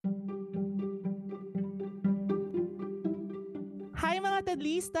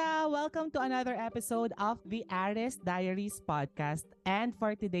Tadlista! Welcome to another episode of the Aris Diaries podcast. And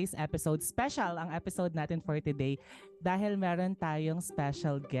for today's episode, special ang episode natin for today dahil meron tayong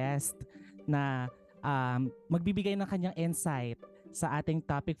special guest na magbibigay ng kanyang insight sa ating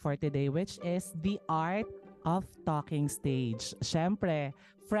topic for today, which is the art of talking stage. Syempre,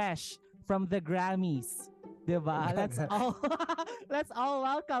 fresh from the Grammys. Diba? Let's all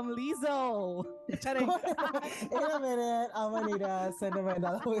welcome Lizzo. Charing. In a minute, Amanita,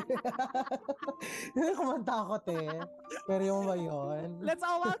 sentimental. Kumanta ako, te. Pero yung ba yun? Let's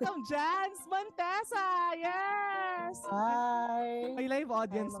all welcome Jans Montesa. Yes! Hi! May live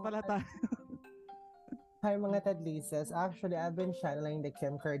audience pala tayo. Hi mga Tadlisas. Actually, I've been channeling the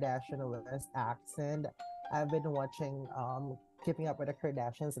Kim Kardashian West accent. I've been watching Keeping Up with the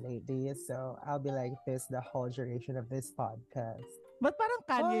Kardashians lately, so I'll be like this the whole duration of this podcast. Ba't parang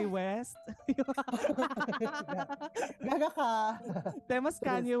Kanye West? Gaga ka! Temas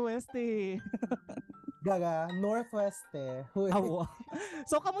Kanye West eh. Gaga, Northwest eh.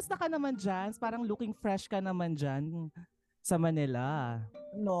 So, kamusta ka naman dyan? Parang looking fresh ka naman dyan sa Manila.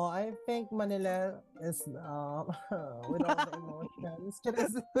 No, I think Manila is with all the emotions.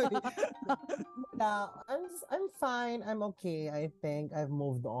 Now, I'm fine. I'm okay. I think I've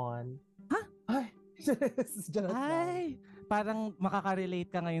moved on. Huh? Ay, parang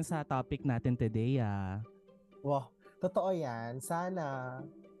makaka-relate ka ngayon sa topic natin today, ah. Wow, totoo yan. Sana.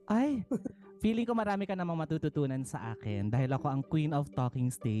 Ay, feeling ko marami ka namang matututunan sa akin dahil ako ang queen of talking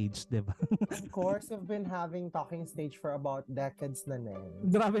stage, di ba? Of course, we've been having talking stage for about decades na rin.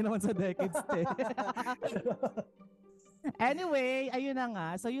 Grabe naman sa decades, te. Anyway, ayun na nga.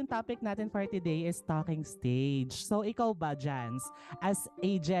 So, yung topic natin for today is talking stage. So, ikaw ba, Jans, as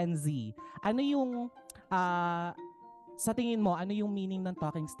a Gen Z, ano yung, sa tingin mo, ano yung meaning ng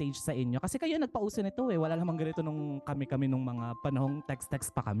talking stage sa inyo? Kasi kayo nagpauso nito eh. Wala namang ganito nung kami nung mga panahong text-text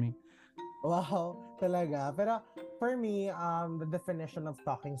pa kami. Wow, talaga. Pero for me, the definition of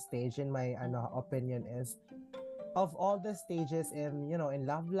talking stage in my opinion is of all the stages in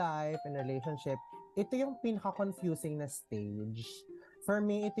love life, in relationship, ito yung pinaka-confusing na stage. For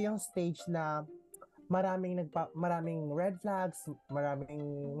me, ito yung stage na maraming red flags,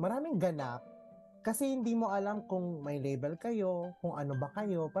 maraming ganap. Kasi hindi mo alam kung may label kayo, kung ano ba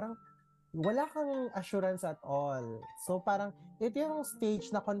kayo, parang wala kang assurance at all. So parang ito yung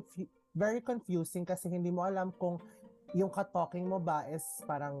stage na very confusing kasi hindi mo alam kung yung ka-talking mo ba is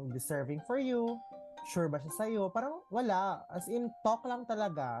parang deserving for you, sure ba siya sa'yo, parang wala, as in talk lang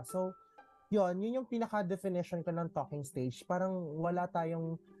talaga. So yun yung pinaka-definition ko ng talking stage, parang wala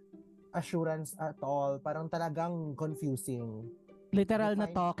tayong assurance at all, parang talagang confusing. Literal na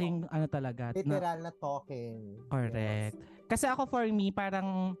talking, talaga. Literal na talking. Correct. Yes. Kasi ako for me,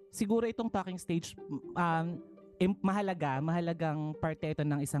 parang siguro itong talking stage, mahalagang parte ito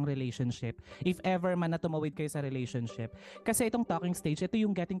ng isang relationship. If ever man na tumawid kayo sa relationship. Kasi itong talking stage, ito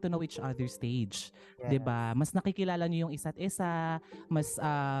yung getting to know each other stage. Yes. 'Di ba? Mas nakikilala niyo yung isa't isa, mas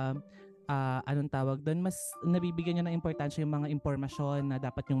anong tawag doon, mas nabibigyan niyo ng importansya yung mga impormasyon na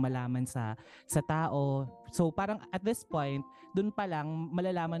dapat yung malaman sa tao. So parang at this point, doon pa lang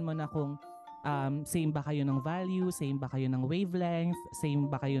malalaman mo na kung same ba kayo ng value, same ba kayo ng wavelength,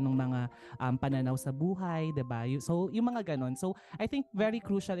 same ba kayo ng mga pananaw sa buhay, 'di ba? So yung mga ganon. So I think very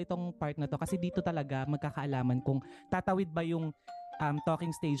crucial itong part na to kasi dito talaga magkakaalaman kung tatawid ba yung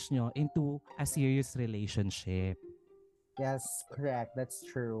talking stage nyo into a serious relationship. Yes, correct. That's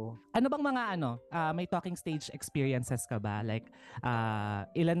true. Ano bang mga may talking stage experiences ka ba? Like,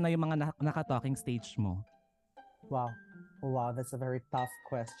 ilan na yung mga naka-talking stage mo? Wow, that's a very tough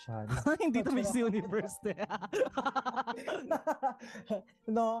question. Hindi to Miss Universe.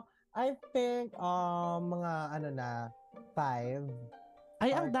 No, I think mga 5. Ay,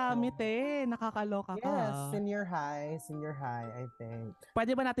 ang dami te. Nakakaloka ka. Yes, senior high, I think.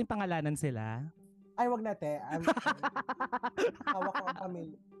 Pwede ba natin pangalanan sila? Ay, wag na te. Hawak ko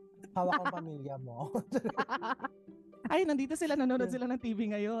ang pamilya mo. Ay, nandito sila, nanonood sila ng TV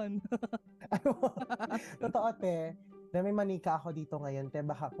ngayon. Totoo te. Na may manika ako dito ngayon, te.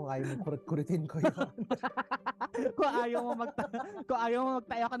 Baka kung ayaw mo kurut-kurutin ko yun. kung ayaw mo magtayo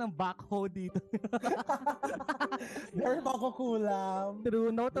ka ng backhoe dito. Very makukulam.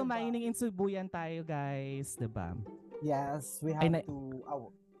 True. No to mining in Subuyan tayo, guys. Diba? Yes, we have to...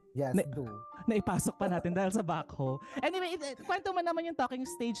 Yes, do. Naipasok pa natin dahil sa backhoe. Anyway, kwento mo naman yung talking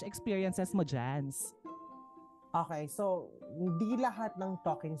stage experiences mo, Jans. Okay, so hindi lahat ng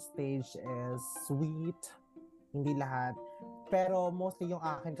talking stage is sweet. Hindi lahat. Pero mostly yung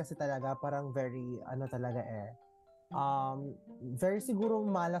akin kasi talaga parang very, very siguro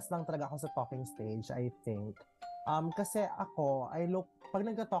malas lang talaga ako sa talking stage, I think. Kasi ako, pag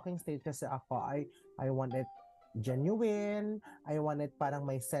nagka-talking stage kasi ako, I want it genuine, I want it parang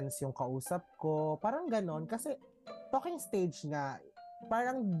may sense yung kausap ko, parang ganon. Kasi talking stage nga,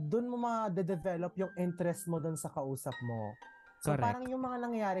 parang dun mo ma-develop yung interest mo dun sa kausap mo. So parang Correct. yung mga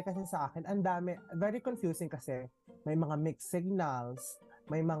nangyayari kasi sa akin, ang dami, very confusing kasi may mga mixed signals,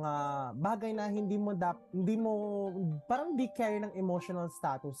 may mga bagay na hindi mo, parang di carry ng emotional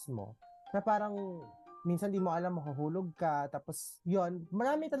status mo. Na parang minsan di mo alam mahuhulog ka, tapos yon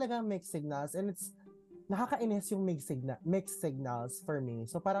marami talaga mixed signals and it's nakakainis yung mixed signals for me.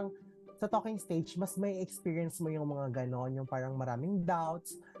 So parang sa talking stage, mas may experience mo yung mga ganon, yung parang maraming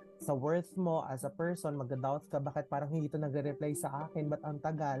doubts sa worth mo as a person, magda-doubt ka, bakit parang hindi to nagre-reply sa akin, ba't ang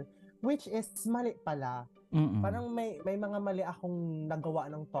tagal? Which is mali pala. Mm-mm. Parang may mga mali akong nagawa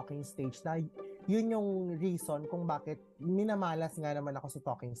ng talking stage na yun yung reason kung bakit minamalas nga naman ako sa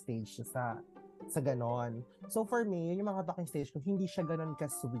talking stage sa ganon. So for me, yun yung mga talking stage ko, hindi siya ganon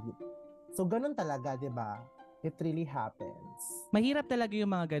ka-sweet. So ganon talaga, 'di ba? It really happens. Mahirap talaga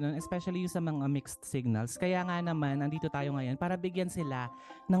yung mga ganun, especially yung sa mga mixed signals. Kaya nga naman, nandito tayo ngayon para bigyan sila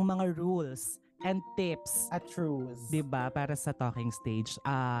ng mga rules and tips, At truth. 'di ba, para sa talking stage.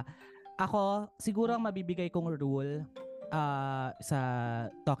 Ako, siguro ang mabibigay kong rule sa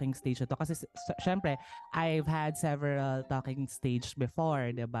talking stage na to kasi syempre I've had several talking stage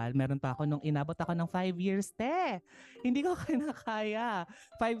before, 'di ba? Meron pa ako nung inabot ako ng 5 years, hindi ko kinakaya.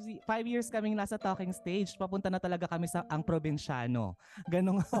 5 years kaming nasa talking stage, papunta na talaga kami sa ang probinsyano.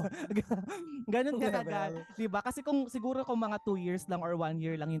 Ganun ganun katagal, 'di ba? Kasi kung siguro kung mga 2 years lang or 1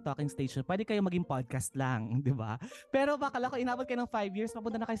 year lang yung talking stage, pwede kayo maging podcast lang, 'di ba? Pero bakala ko inabot kayo ng 5 years,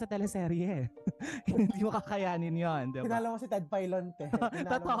 papunta na kayo sa teleserye. Hindi mo kakayanin 'yon, 'di ba? Tinalo mo si Ted Pailonte.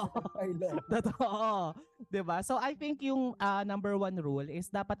 Tinalo mo Totoo. si Ted Pailon. Totoo. 'Di ba? So I think yung number one rule is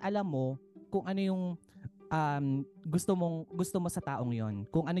dapat alam mo kung ano yung gusto mo sa taong 'yon.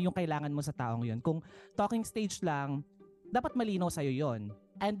 Kung ano yung kailangan mo sa taong 'yon. Kung talking stage lang, dapat malinaw sa iyo 'yon.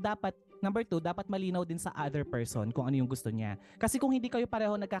 And dapat number two, dapat malinaw din sa other person kung ano yung gusto niya. Kasi kung hindi kayo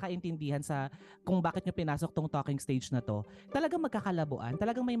pareho nagkakaintindihan sa kung bakit nyo pinasok tong talking stage na to, talagang magkakalabuan,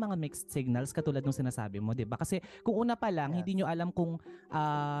 talagang may mga mixed signals katulad ng sinasabi mo, 'di ba? Kasi kung una pa lang, Yes. hindi nyo alam kung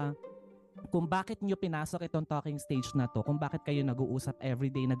bakit nyo pinasok itong talking stage na to, kung bakit kayo nag-uusap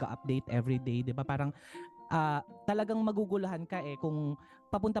everyday, nag-update everyday, 'di ba? Parang talagang maguguluhan ka kung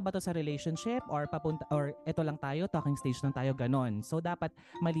papunta ba to sa relationship or papunta or ito lang tayo, talking stage lang tayo, ganon. So dapat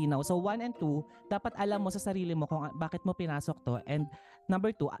malinaw. So 1 and 2, dapat alam mo sa sarili mo kung bakit mo pinasok to, and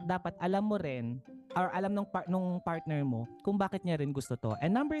number 2, dapat alam mo rin or alam nung partner mo kung bakit niya rin gusto to.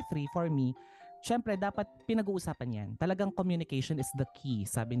 And number 3 for me, syempre dapat pinag-uusapan yan. Talagang communication is the key,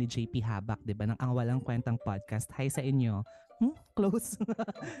 sabi ni JP Habak, 'di ba, ng Ang Walang Kwentang Podcast. Hi sa inyo. Close.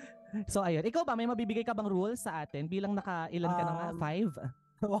 So ayun, ikaw ba may mabibigay ka bang rules sa atin bilang nakailan ka na nga?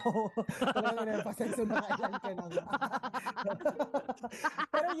 5? Wow. Talagang in-emphasize yung nakailan ka na nga.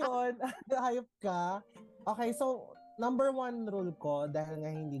 Pero yun, hayop ka. Okay, so number one rule ko, dahil nga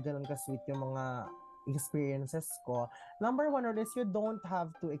hindi ganun ka-sweet yung mga experiences ko, number one rule is you don't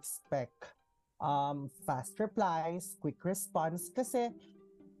have to expect fast replies, quick response, kasi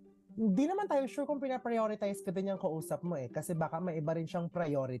hindi naman tayo sure kung pinaprioritize ka din yung kausap mo kasi baka may iba rin siyang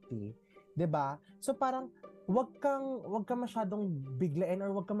priority, 'di ba? So parang wag kang masyadong biglain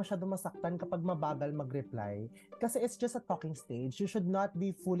or wag kang masyadong masaktan kapag mabagal mag-reply kasi it's just a talking stage. You should not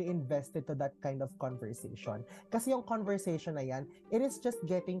be fully invested to that kind of conversation. Kasi yung conversation na yan, it is just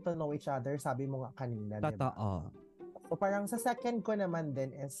getting to know each other, sabi mo nga kanina, 'di ba? Totoo. So parang sa second ko naman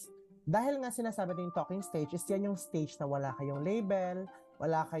din is dahil nga sinasabi din talking stage is yan yung stage na wala kayong label,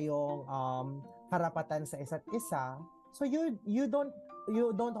 wala kayong karapatan sa isa't isa. So you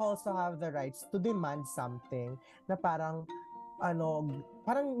don't also have the rights to demand something na parang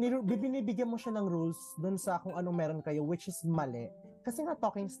binibigyan mo siya ng rules dun sa kung anong meron kayo, which is mali. Kasi nga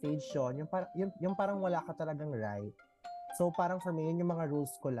talking stage yun, yung parang wala ka talagang right. So parang for me, yun yung mga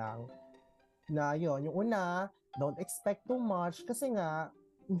rules ko lang na yun. Yung una, don't expect too much kasi nga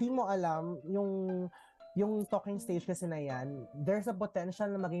hindi mo alam yung talking stage kasi na yan, there's a potential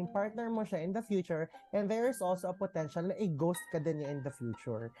na maging partner mo siya in the future, and there's also a potential na i-ghost ka din niya in the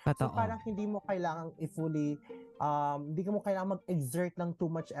future. So Totoo. parang hindi mo kailangang hindi mo kailangang mag-exert ng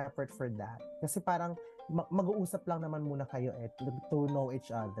too much effort for that. Kasi parang mag-uusap lang naman muna kayo to know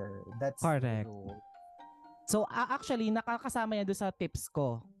each other. That's Correct. the rule. So actually, nakakasama yan doon sa tips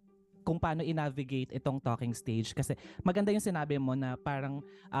ko kung paano i-navigate itong talking stage. Kasi maganda yung sinabi mo na parang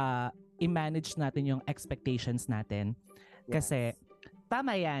i-manage natin yung expectations natin. Kasi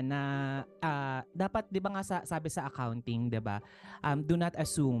tama yan na dapat, di ba nga sabi sa accounting, di ba? Do not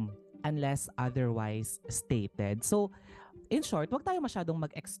assume unless otherwise stated. So, in short, wag tayo masyadong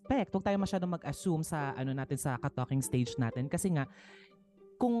mag-expect, wag tayo masyadong mag-assume sa ano natin sa ka-talking stage natin kasi nga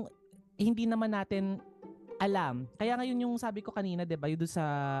kung hindi naman natin alam. Kaya ngayon yung sabi ko kanina, 'di ba, yung doon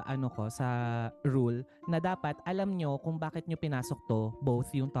sa ano ko, sa rule na dapat alam nyo kung bakit nyo pinasok to, both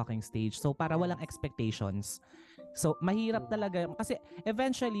yung talking stage. So para walang expectations. So mahirap talaga kasi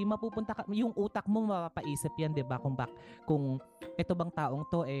eventually mapupunta ka, yung utak mo mapapaisip yan, 'di ba, kung ito bang taong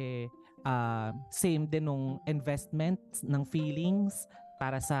to same din nung investment ng feelings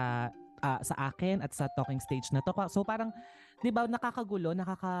para sa akin at sa talking stage na to. So parang 'di ba nakakagulo,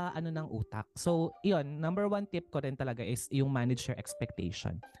 nakakaano ng utak. So, 'yun, number 1 tip ko rin talaga is yung manage your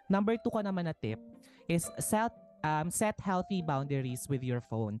expectation. Number 2 ko naman na tip is set healthy boundaries with your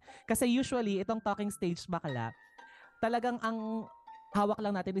phone. Kasi usually itong talking stage bakla, talagang ang hawak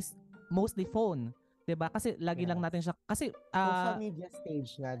lang natin is mostly phone. 'Di ba? Kasi lagi lang natin siya kasi social media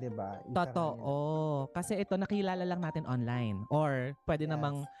stage nga, 'di ba? Totoo. Kasi ito nakilala lang natin online or pwede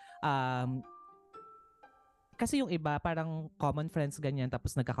namang kasi yung iba parang common friends ganyan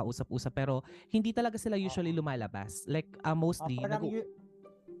tapos nagkakausap-usap pero hindi talaga sila usually lumalabas. Like mostly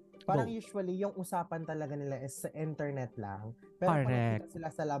parang usually yung usapan talaga nila is sa internet lang. Pero pag nakita sila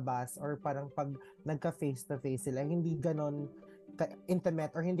sa labas or parang pag nagka face to face sila, hindi ganon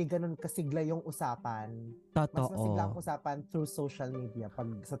intimate or hindi ganun kasigla yung usapan. Totoo. Mas masigla ang usapan through social media pag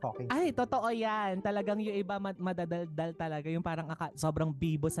sa talking stage. Ay, totoo yan. Talagang yung iba madadaldal talaga. Yung parang sobrang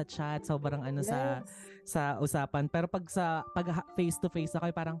bibo sa chat, sobrang ano sa usapan. Pero pag face to face ako,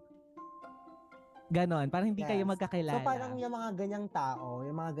 parang ganon. Parang hindi kayo magkakilala. So parang yung mga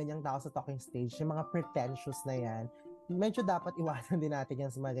ganyang tao sa talking stage, yung mga pretentious na yan, medyo dapat iwasan din natin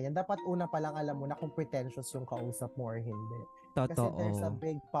yan sa mga ganyan. Dapat una pa lang alam mo na kung pretentious yung kausap mo or hindi. Totoo. Kasi there's a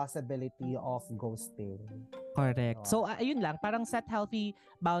big possibility of ghosting. Correct. So, ayun lang. Parang set healthy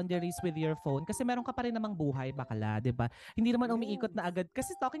boundaries with your phone. Kasi meron ka pa rin namang buhay, bakla, di ba? Hindi naman umiikot na agad.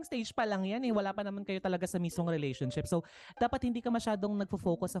 Kasi talking stage pa lang yan eh. Wala pa naman kayo talaga sa mismong relationship. So, dapat hindi ka masyadong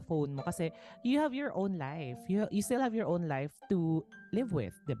nagfo-focus sa phone mo. Kasi you have your own life. You still have your own life to live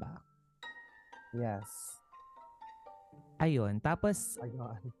with, di ba? Yes. Ayun. Tapos,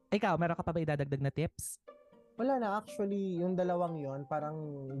 ikaw, meron ka pa ba idadagdag na tips? Wala na. Actually, yung dalawang yon parang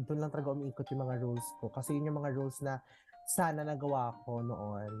doon lang talaga umiikot yung mga rules ko. Kasi yun yung mga rules na sana nagawa ko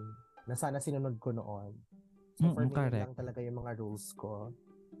noon. Na sana sinunod ko noon. So for me, yun lang talaga yung mga rules ko.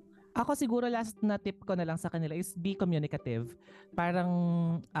 Ako siguro last na tip ko na lang sa kanila is be communicative. Parang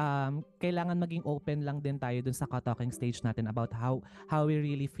kailangan maging open lang din tayo dun sa talking stage natin about how we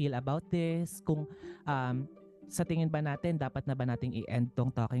really feel about this. Kung sa tingin ba natin, dapat na ba nating i-end tong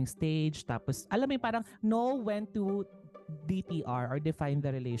talking stage? Tapos, alam mo parang know when to DTR or define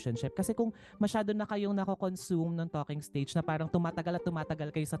the relationship. Kasi kung masyado na kayong nako-consume ng talking stage na parang tumatagal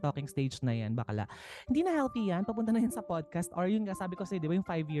kayo sa talking stage na yan, bakala, hindi na healthy yan. Papunta na yan sa podcast. Or yun nga, sabi ko sa'yo, di ba yung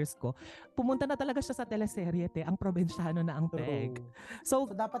 5 years ko, pumunta na talaga siya sa teleserye, ang probinsyano na ang peg. So,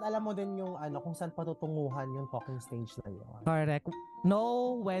 dapat alam mo din yung kung saan patutunguhan yung talking stage na yun. Correct.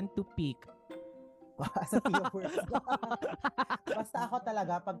 Know when to peak. Sa words. Basta ako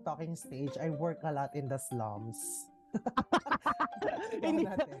talaga pag talking stage, I work a lot in the slums.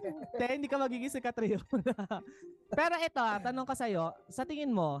 hindi ka magiging sikat rin. Pero ito, tanong ko sa'yo, sa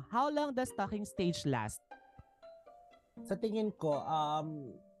tingin mo, how long does talking stage last? Sa tingin ko,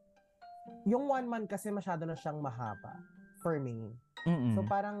 yung 1 month kasi masyado na siyang mahaba for me. So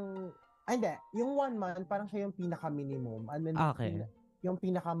parang, hindi, yung 1 month parang siya yung pinaka-minimum. And then yung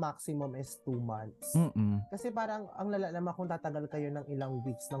pinaka-maximum is 2 months. Kasi parang ang lala naman kung tatagal kayo ng ilang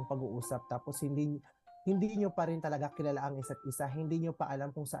weeks ng pag-uusap tapos hindi nyo pa rin talaga kilala ang isa't isa, hindi nyo pa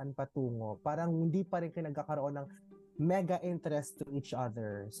alam kung saan patungo. Parang hindi pa rin kayo nagkakaroon ng mega interest to each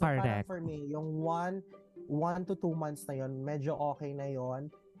other. So parang for me, yung 1 to 2 months na yon medyo okay na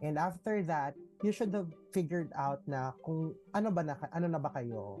yon. And after that, you should have figured out na kung ano na ba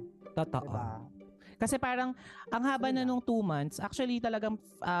kayo. Totoo. Diba? Kasi parang ang haba na nung 2 months, actually talagang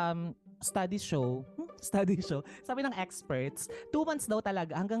studies show, sabi ng experts, 2 months daw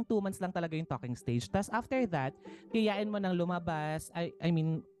talaga, hanggang 2 months lang talaga yung talking stage. Tapos after that, kiyain mo nang lumabas, I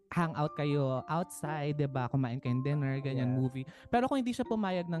mean, hang out kayo outside, 'di ba? Kumain kayong dinner, ganyan, movie. Pero kung hindi siya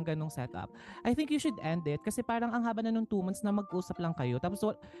pumayag ng ganong setup, I think you should end it kasi parang ang haba na nung 2 months na mag-usap lang kayo. Tapos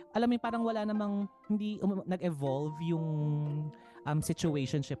alam mo parang wala namang hindi nag-evolve yung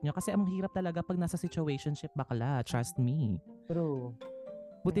situationship nyo kasi ang hirap talaga pag nasa situationship, bakla, trust me. True.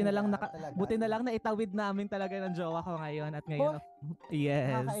 Buti na lang na itawid namin talaga ng jowa ko ngayon at ngayon.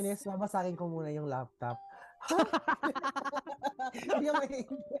 Yes. Nakakainis, babasakin ko muna yung laptop. Hindi ka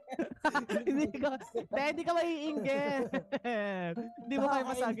maiinggit. Hindi ka maiinggit. Hindi mo kayo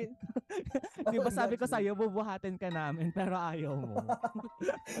masagin. Di ba sabi ko sa'yo, bubuhatin ka namin, pero ayaw mo.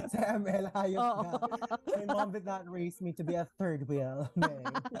 Sa ML, hayop ka. My mom did not raise me to be a third wheel.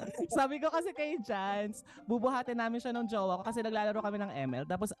 Sabi ko kasi kay Jans, bubuhatin namin siya ng jowa ko kasi naglalaro kami ng ML.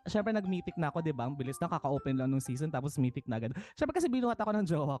 Tapos, syempre nag-mythic na ako, di ba? Ang bilis na, kaka-open lang nung season, tapos mythic na agad. Syempre kasi binuhat ako ng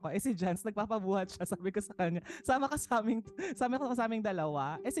jowa ko. Si Jans, nagpapabuhat siya. Sabi ko sa kanya, sama ka sa aming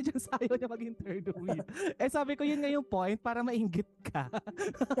dalawa. Si Jans, ayaw niya maging third wheel. Sabi ko, yun nga yung point para mainggit ka.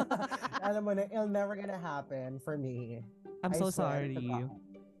 Alam mo na, it'll never gonna happen for me. I'm so sorry.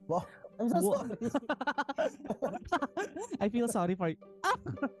 Well, I'm so sorry. I feel sorry for you.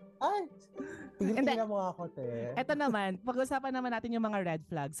 Ay! Tingnan mo ako, te. Eto naman, pag-usapan naman natin yung mga red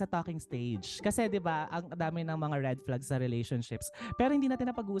flags sa talking stage. Kasi 'di ba, ang dami ng mga red flags sa relationships. Pero hindi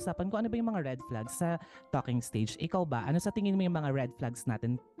natin napag-uusapan kung ano ba yung mga red flags sa talking stage. Ikaw ba, ano sa tingin mo yung mga red flags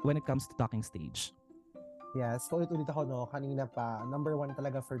natin when it comes to talking stage? Yes, ulit-ulit ako, no, kanina pa. Number 1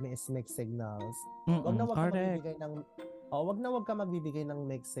 talaga for me is mixed signals. Wag na wag ka magbibigay ng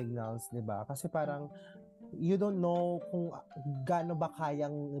mixed signals, 'di ba? Kasi parang you don't know kung gaano ba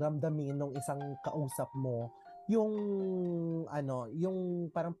kayang ramdamin ng isang kausap mo yung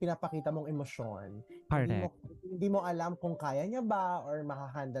yung parang pinapakita mong emosyon. Hindi mo alam kung kaya niya ba or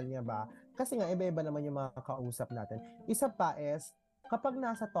makahandle niya ba. Kasi nga iba-iba naman yung mga kausap natin. Isa pa is kapag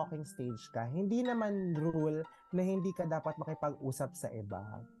nasa talking stage ka, hindi naman rule na hindi ka dapat makipag-usap sa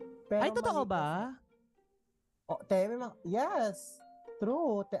iba. Pero ay, totoo ba? Yes.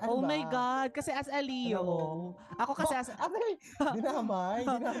 True. Oh my God. Kasi as a Leo, ako kasi dinamay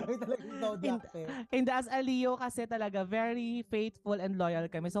talaga yung zodiac. Hindi, as a Leo kasi talaga very faithful and loyal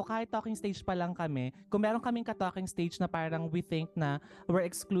kami. So kahit talking stage pa lang kami, kung meron kaming ka-talking stage na parang we think na we're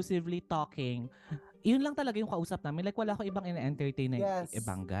exclusively talking, yun lang talaga yung kausap namin. Like wala ko ibang ina-entertain na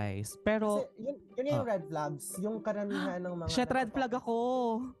ibang guys. Pero kasi yun yung red flags, yung karamihan ng mga shit, red flag ako.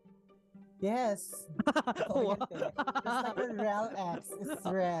 Yes. Wow. It's like a real X. It's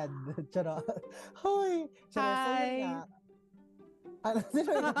red. Charot. Hoy! Hi! Ano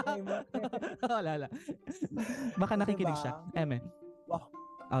sino yung mo? Wala. Baka nakikinig siya. Eme. Wow.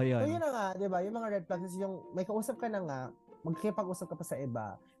 Oh, yun. So yun na nga, di ba? Yung mga red flags is yung may kausap ka na nga, magkikipag-usap ka pa sa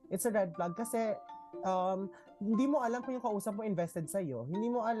iba. It's a red flag kasi hindi mo alam kung yung kausap mo invested sa iyo. Hindi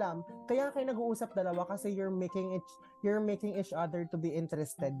mo alam. Kaya kayo nag-uusap dalawa kasi you're making each other to be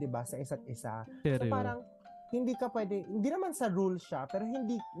interested, 'di ba, sa isa't isa. So parang hindi ka pwede, hindi naman sa rule siya, pero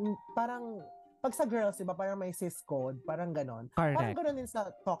hindi parang pag sa girls, 'di ba, parang may cis code, parang ganon. Correct. Parang ganon din sa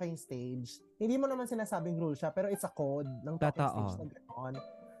talking stage. Hindi mo naman sinasabing rule siya, pero it's a code ng talking stage na ganon.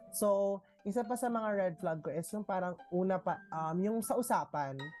 So, isa pa sa mga red flag ko is yung parang una pa yung sa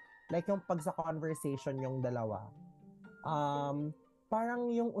usapan, like yung pag sa conversation yung dalawa.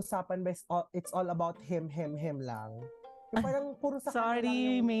 Parang yung usapan it's all about him lang. Yung parang puro sa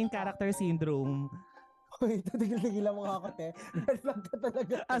sorry, main character syndrome. Uy, tigil-tigilan mo nga ako, te. Red flag ka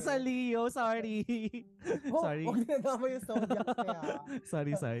talaga. As a Leo, sorry. Sorry. Huwag dinadama yung zodiac kaya.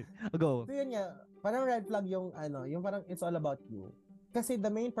 Sorry. Go. So yun nga, parang red flag yung yung parang it's all about you. Kasi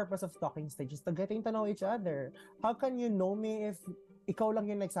the main purpose of talking stage is to getting to know each other. How can you know me if ikaw lang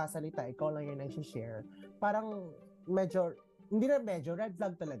yung nagsasalita, ikaw lang yung nag-share? Parang hindi na medyo, red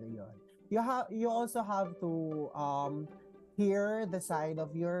flag talaga yon. You also have to hear the side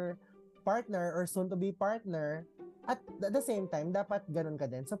of your partner or soon-to-be partner. At the same time, dapat ganun ka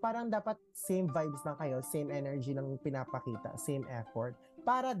din. So parang dapat same vibes lang kayo, same energy lang pinapakita, same effort.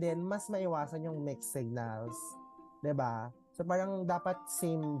 Para din, mas maiwasan yung mixed signals. 'Di ba? So parang dapat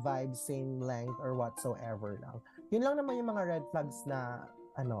same vibe, same length or whatsoever lang. Yun lang naman yung mga red flags na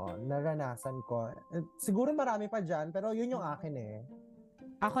naranasan ko. Siguro marami pa dyan, pero yun yung akin eh.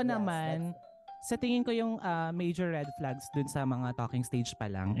 Ako naman, sa tingin ko yung major red flags dun sa mga talking stage pa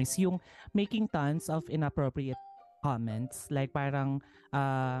lang is yung making tons of inappropriate comments. Like parang,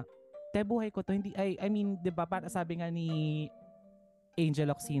 buhay ko to, hindi, I mean, di ba, sabi nga ni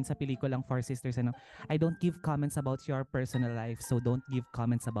Angel Locsin sa pelikulang Four Sisters, I don't give comments about your personal life, so don't give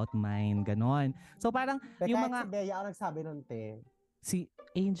comments about mine. Ganon. So parang, yung mga... si Bea ang nagsabi nun, te. Si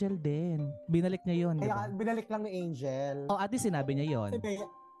Angel din. Binalik niya yun, diba? Binalik lang ni Angel. Oh, ate sinabi niya yun.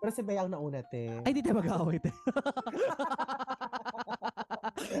 Pero si Bea ang nauna, te. Ay, di tayo mag-aaway, te.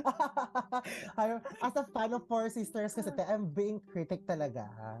 As a fan of Four Sisters kasi, te, I'm being critic talaga.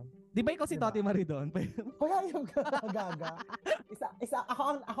 Di ba ikaw si Toti Maridon? Kaya yung gaga.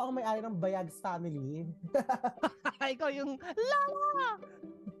 Ako ang may-ari ng Bayags family. Ikaw yung Lala!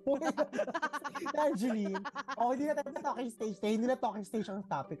 Angeline, hindi na tayo sa talking stage. Hindi na talking stage ang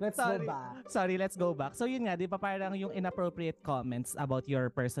topic. Let's go back. Sorry, let's go back. So yun nga, di ba parang yung inappropriate comments about your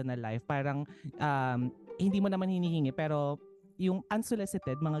personal life, parang hindi mo naman hinihingi, pero yung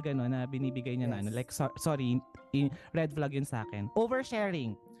unsolicited, mga gano'n na binibigay niya na ano, like, sorry, red flag yun sa akin.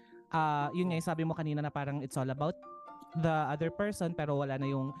 Oversharing. Yun nga, yung sabi mo kanina na parang it's all about the other person, pero wala na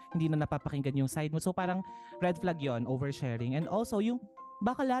yung, hindi na napapakinggan yung side mo. So parang red flag yon, oversharing. And also yung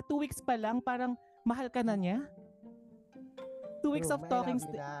bakla, 2 weeks pa lang, parang mahal ka na niya. 2 weeks of talking.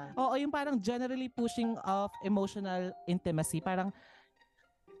 Oo, yung parang generally pushing of emotional intimacy. Parang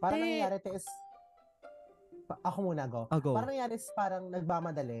nangyayari is, ako muna, go. Go. Parang nangyayari is parang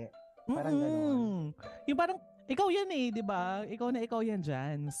nagmamadali. Parang gano'n. Yung parang, ikaw yan di ba? Ikaw yan,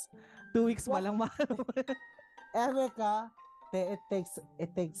 Jans. 2 weeks pa lang mahal mo. Ka, it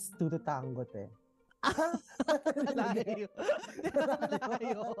takes 2 to tango, te. Layo.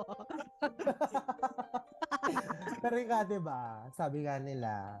 Pero nga, diba, sabi nga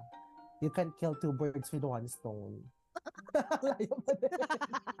nila, you can kill 2 birds with 1 stone. Layo pa din.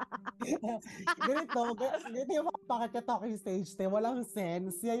 ganito yung bakit ka talking stage, te, walang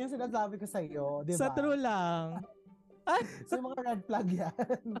sense. Yan yung sinasabi ko sa'yo, diba? Sa true lang. So yung mga red flag yan.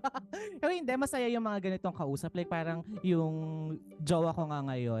 Pero hindi, masaya yung mga ganitong kausap. Like parang yung jowa ko nga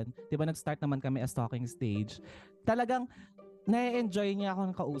ngayon, di ba nag-start naman kami as talking stage. Talagang na-enjoy niya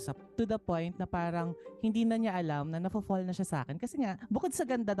akong kausap to the point na parang hindi na niya alam na nafo-fall na siya sa akin. Kasi nga, bukod sa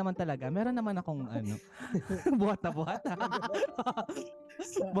ganda naman talaga, meron naman akong buhat na buhat.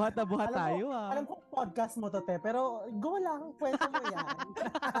 Buhat na buhat tayo. Alam ko podcast mo to, te, pero go lang, kwento mo yan.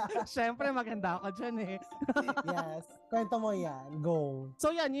 Siyempre, maganda ako dyan eh. Yes, kwento mo yan. Go.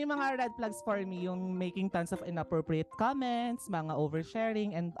 So yan, yung mga red flags for me, yung making tons of inappropriate comments, mga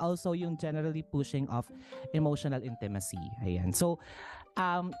oversharing, and also yung generally pushing of emotional intimacy. Ayan. So,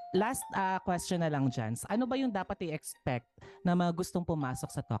 last question na lang, Jans. Ano ba yung dapat i-expect na mga gustong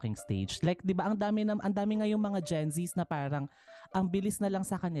pumasok sa talking stage? Like, di ba, ang dami ngayong mga Gen Zs na parang ang bilis na lang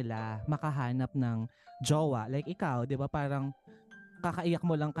sa kanila makahanap ng jowa. Like ikaw, di ba, parang kakaiyak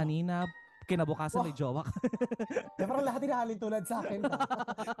mo lang kanina, kinabukasan may jowa ka. Parang lahat hinahalin tulad sa akin.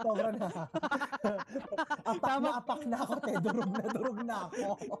 Sobra na. Apak na ako, te. Durog na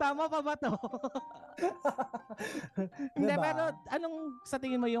ako. Tama pa ba to? Hindi, pero anong sa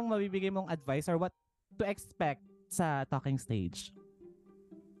tingin mo yung mabibigay mong advice or what to expect sa talking stage?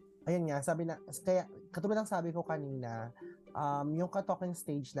 Ayun nga, kaya katulad ng sabi ko kanina, yung ka-talking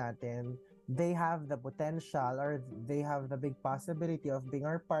stage natin, they have the potential or they have the big possibility of being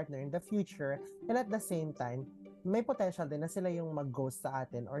our partner in the future, and at the same time, may potential din na sila yung mag-ghost sa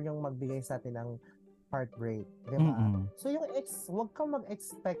atin or yung magbigay sa atin ng heartbreak, di ba? So yung wag kang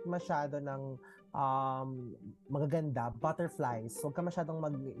mag-expect masyado ng magaganda, butterflies. Wag ka masyadong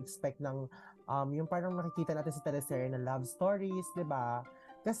mag-expect ng yung parang nakikita natin sa teleserye na love stories, di ba?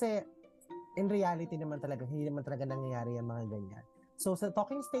 Kasi in reality naman talaga, hindi naman talaga nangyayari yung mga ganyan. So, sa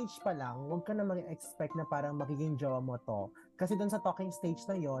talking stage pa lang, huwag ka na mag-expect na parang magiging jowa mo to. Kasi doon sa talking stage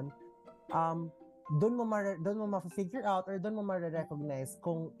na yon, doon mo ma-figure out or doon mo ma-recognize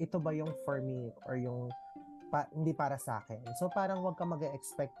kung ito ba yung for me or yung hindi para sa akin. So, parang huwag ka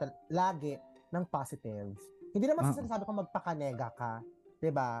mag-expect lagi ng positive. Hindi naman sinasabi ko magpakanega ka.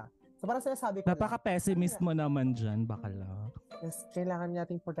 Diba? So, parang sinasabi ko napaka-pessimist mo naman dyan, bakala. Yes, kailangan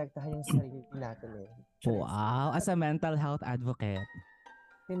nating protektahan yung sarili natin eh. Wow, as a mental health advocate.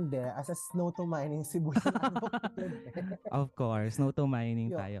 Hindi, as a snow to mining Cebuyan advocate. Of course, snow to mining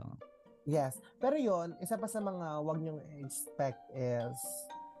tayo. Yes, pero yon isa pa sa mga wag niyong expect is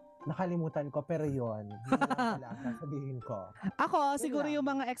nakalimutan ko, pero yun lang sasabihin ko. Ako, siguro yung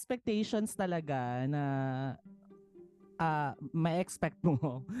mga expectations talaga na may expect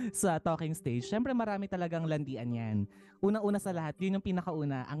mo sa talking stage. Siyempre marami talagang landian yan. Unang-una sa lahat, yun yung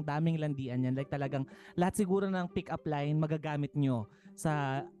pinakauna, ang daming landian yan. Like talagang lahat siguro ng pick-up line magagamit nyo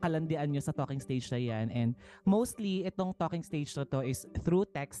sa kalandian nyo sa talking stage na yan. And mostly, itong talking stage na to is through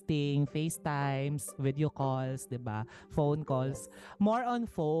texting, FaceTimes, video calls, diba? Phone calls. More on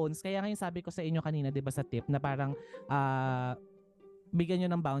phones. Kaya ngayon sabi ko sa inyo kanina, diba sa tip, na parang bigyan nyo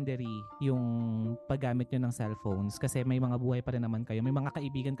ng boundary yung paggamit nyo ng cellphones kasi may mga buhay pa rin naman kayo. May mga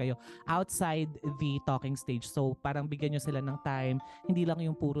kaibigan kayo outside the talking stage. So, parang bigyan nyo sila ng time. Hindi lang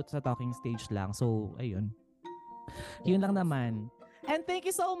yung puro sa talking stage lang. So, ayun. Yun lang naman. And thank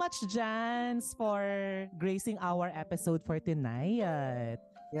you so much, Jans, for gracing our episode for tonight.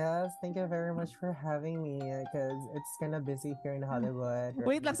 Yes, thank you very much for having me because it's kind of busy here in Hollywood.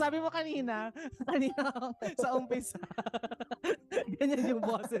 Wait lang, sabi mo kanina sa umpisa. Ganyan yung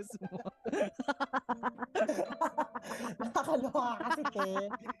boses mo. Nakakaloka kasi, te.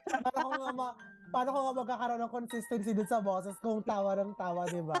 Paano ko nga magkakaroon ng consistency dun sa boses kung tawa ng tawa,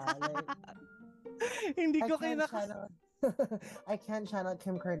 di ba? Like, Hindi I ko can't channel I can't channel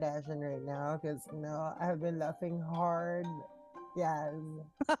Kim Kardashian right now because I've been laughing hard. Yes.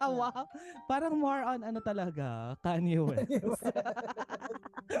 Wow. Parang more on ano talaga, Kanye West.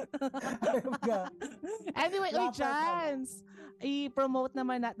 Anyway, oy, Chance, i-promote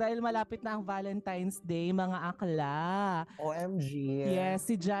naman dahil malapit na ang Valentine's Day, mga akla. OMG. Yes,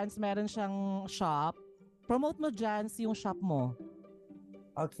 si Jans meron siyang shop. Promote mo, Jans, yung shop mo.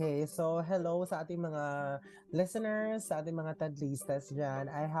 Okay, so hello sa ating mga listeners, sa ating mga tadlistas dyan.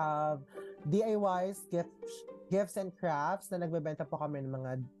 I have DIYs, gifts and crafts na nagbebenta po kami ng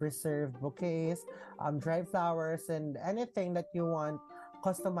mga preserved bouquets, dried flowers, and anything that you want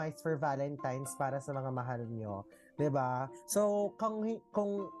customized for Valentine's para sa mga mahal nyo. 'Di ba? So, kung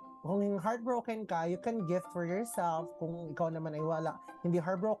heartbroken ka, you can gift for yourself. Kung ikaw naman ay hindi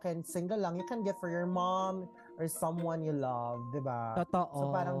heartbroken, single lang, you can gift for your mom or someone you love, 'di ba? Totoo. So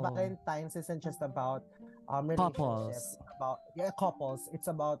parang Valentine's isn't just about relationships, couples. It's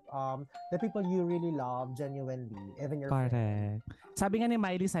about the people you really love genuinely, even your Correct. Sabi nga ni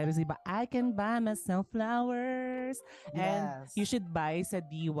Miley Cyrus, diba, I can buy myself flowers. And you should buy sa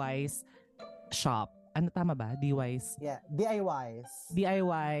DIY's shop. Ano, tama ba? DIY's? Yeah, DIYs.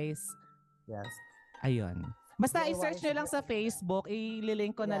 DIYs. Yes. Ayun. Basta DIYs, i-search nyo lang sa Facebook.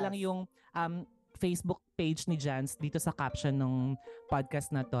 I-link ko na lang yung Facebook page ni Jans dito sa caption ng podcast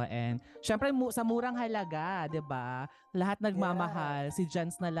na to. And syempre sa murang halaga, 'di ba? Lahat nagmamahal, si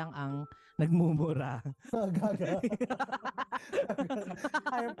Jans na lang ang nagmumura. Gaga.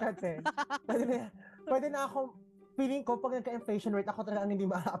 Ayun kate. Pwede na ako, feeling ko pag nagka-inflation rate, ako talaga ang hindi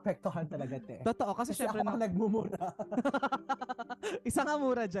maapektuhan talaga, te. Totoo, kasi syempre ako nagmumura. Isa nga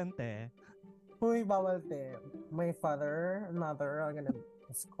mura dyan, te. Uy, bawal, te. My father and mother are gonna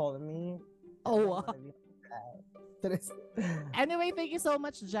call me. Oh, wow. Anyway, thank you so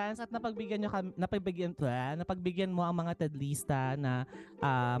much, Jans, at napagbigyan mo ang mga tadlista na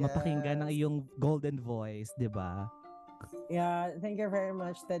mapakinggan ng iyong golden voice, 'di ba? Yeah, thank you very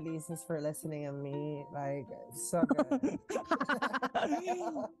much, Tadlistas, for listening to me. Like, so good.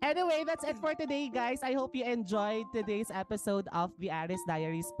 Anyway, that's it for today, guys. I hope you enjoyed today's episode of the Aris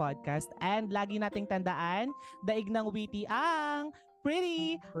Diaries podcast. And lagi nating tandaan, daig ng witty ang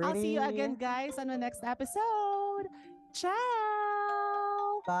pretty. I'll see you again, guys, on the next episode.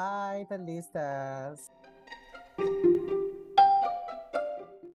 Ciao! Bye, Tadlistas.